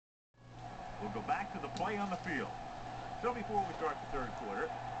We'll go back to the play on the field. So before we start the third quarter,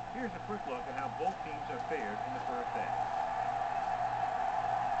 here's a quick look at how both teams have fared in the first half.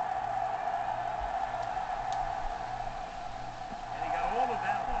 And he got all of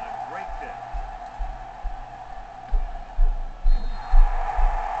that on a great kick.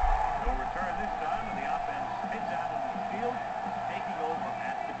 No return this time, and the offense heads out into the field, taking over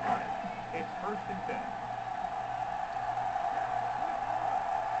at the 20. It's 1st and 10.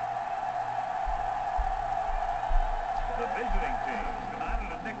 The visiting team come out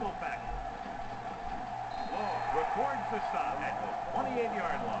in a nickel package. Law records the stop at the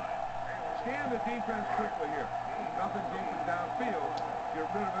 28-yard line. Scan the defense quickly here. Nothing deep and downfield. Get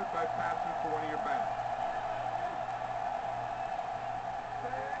rid of it by passing it to one of your backs.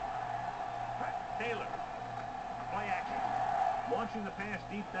 Taylor. Play action. Launching the pass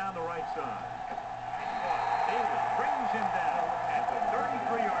deep down the right side. Taylor brings him down at the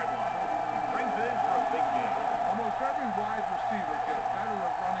 33-yard line. Brings it in for a big game. Almost every wide receiver gets better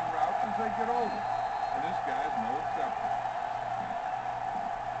at running routes as they get older. And this guy's no exception.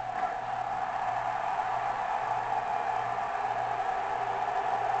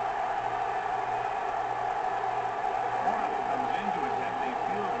 Morris comes in to attempt a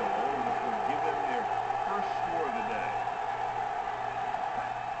field goal, which will give them their first score of the day.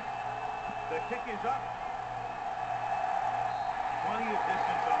 The kick is up. Plenty of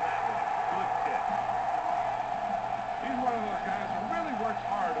distance on that one. Good kick. He's one of those guys who really works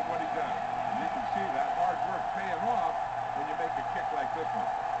hard at what he does. And you can see that hard work paying off when you make a kick like this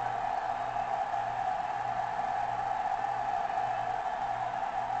one.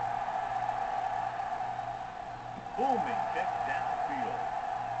 Booming kick downfield.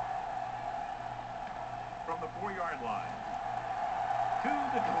 From the 4-yard line to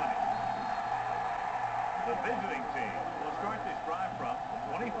the 20. The visiting team will start this drive from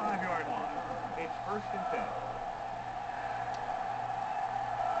the 25-yard line. It's 1st and 10.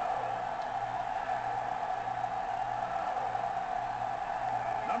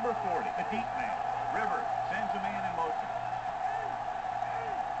 Number 40, the deep man. Rivers sends a man in motion.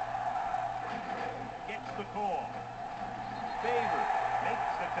 Gets the call. Favors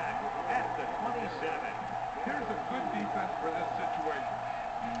makes the tackle at the 27. Here's a good defense for this situation.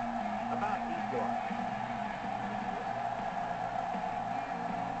 About 8 yards.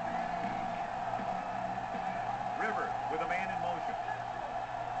 Rivers with a man in motion.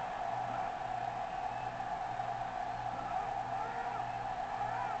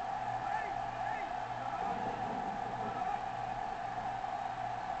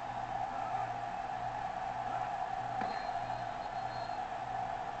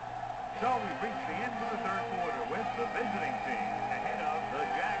 So we've reached the end of the third quarter with the visiting team ahead of the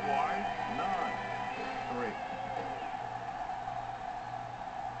Jaguars 9-3.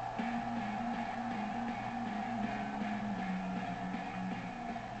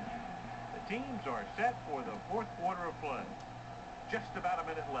 The teams are set for the fourth quarter of play. Just about a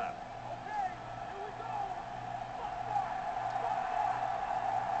minute left.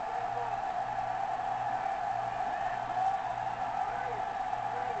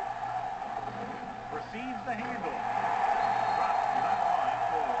 Receives the handle. Drops behind the line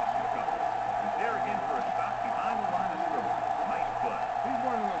for a loss of a couple. There again for a stop behind the line of scrimmage. Nice play. He's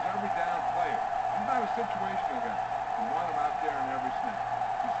one of those every down players. He's not a situational guy. You want him out there in every snap.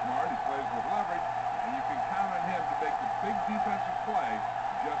 He's smart, he plays with leverage, and you can count on him to make the big defensive play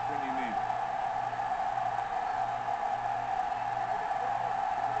just when you need it.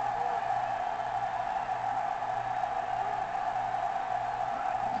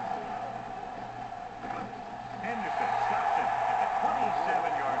 Henderson stops it at the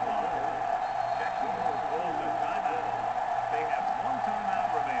 27-yard line. Jacksonville calls a timeout. They have one timeout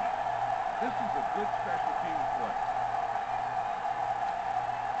remaining. This is a good special teams play.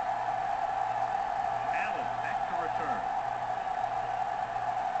 Allen back to return.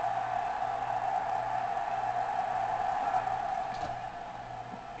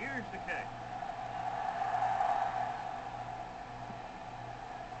 Here's the kick.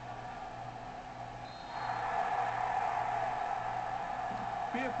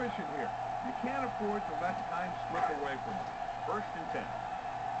 Be efficient here. You can't afford to let time slip away from you. 1st and 10.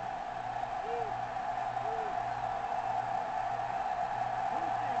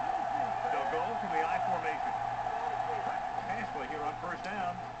 They'll go from the I formation. Pass play here on 1st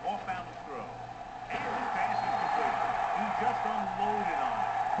down. Off balance throw. And his pass is complete. He just unloaded on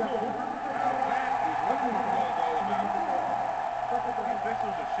it. Now that is what football is all about. The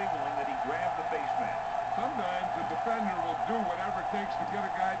officials are signaling that he grabbed the face mask. Sometimes the defender will do whatever it takes to get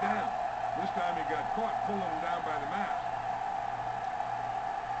a guy down. This time he got caught pulling him down by the mask.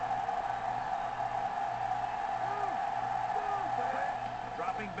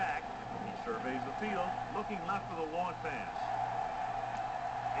 Surveys the field, looking left for the long pass.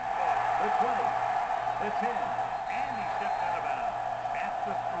 It's caught. The 20, the 10, and he stepped out of bounds at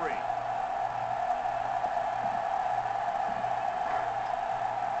the 3.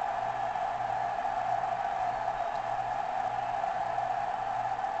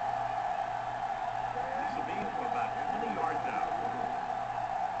 This will be from about 20 yards out.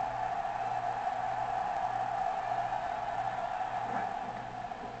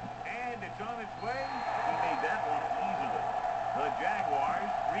 It's on its way. He made that one easily. The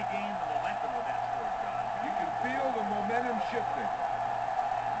Jaguars regained the momentum with that score, John. You can feel the momentum shifting.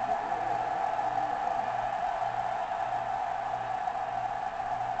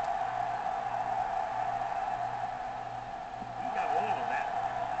 He got all of that.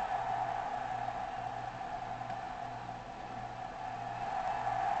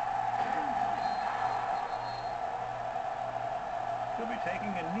 He'll be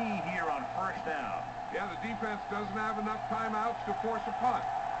taking a knee here on first down. Yeah, the defense doesn't have enough timeouts to force a punt.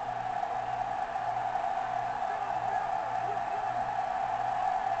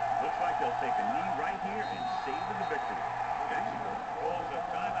 Looks like they'll take a knee right here and savor the victory. Jacksonville calls a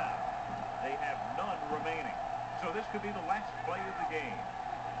timeout. They have none remaining. So this could be the last play of the game.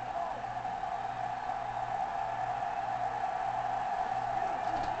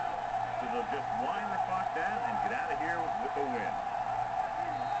 So they'll just wind the clock down and get out of here with a win.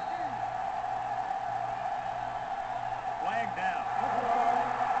 Flag down.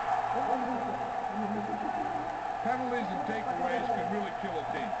 Penalties and takeaways can really kill a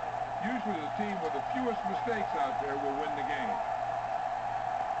team. Usually the team with the fewest mistakes out there will win the game.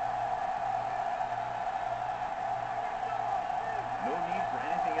 No need for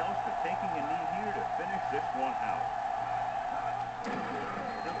anything else but taking a knee here to finish this one out.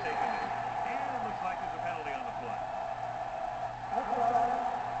 He'll take a knee. And it looks like there's a penalty on the play.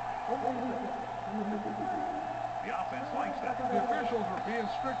 The offense likes that. The officials are being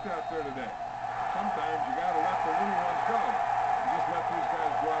strict out there today.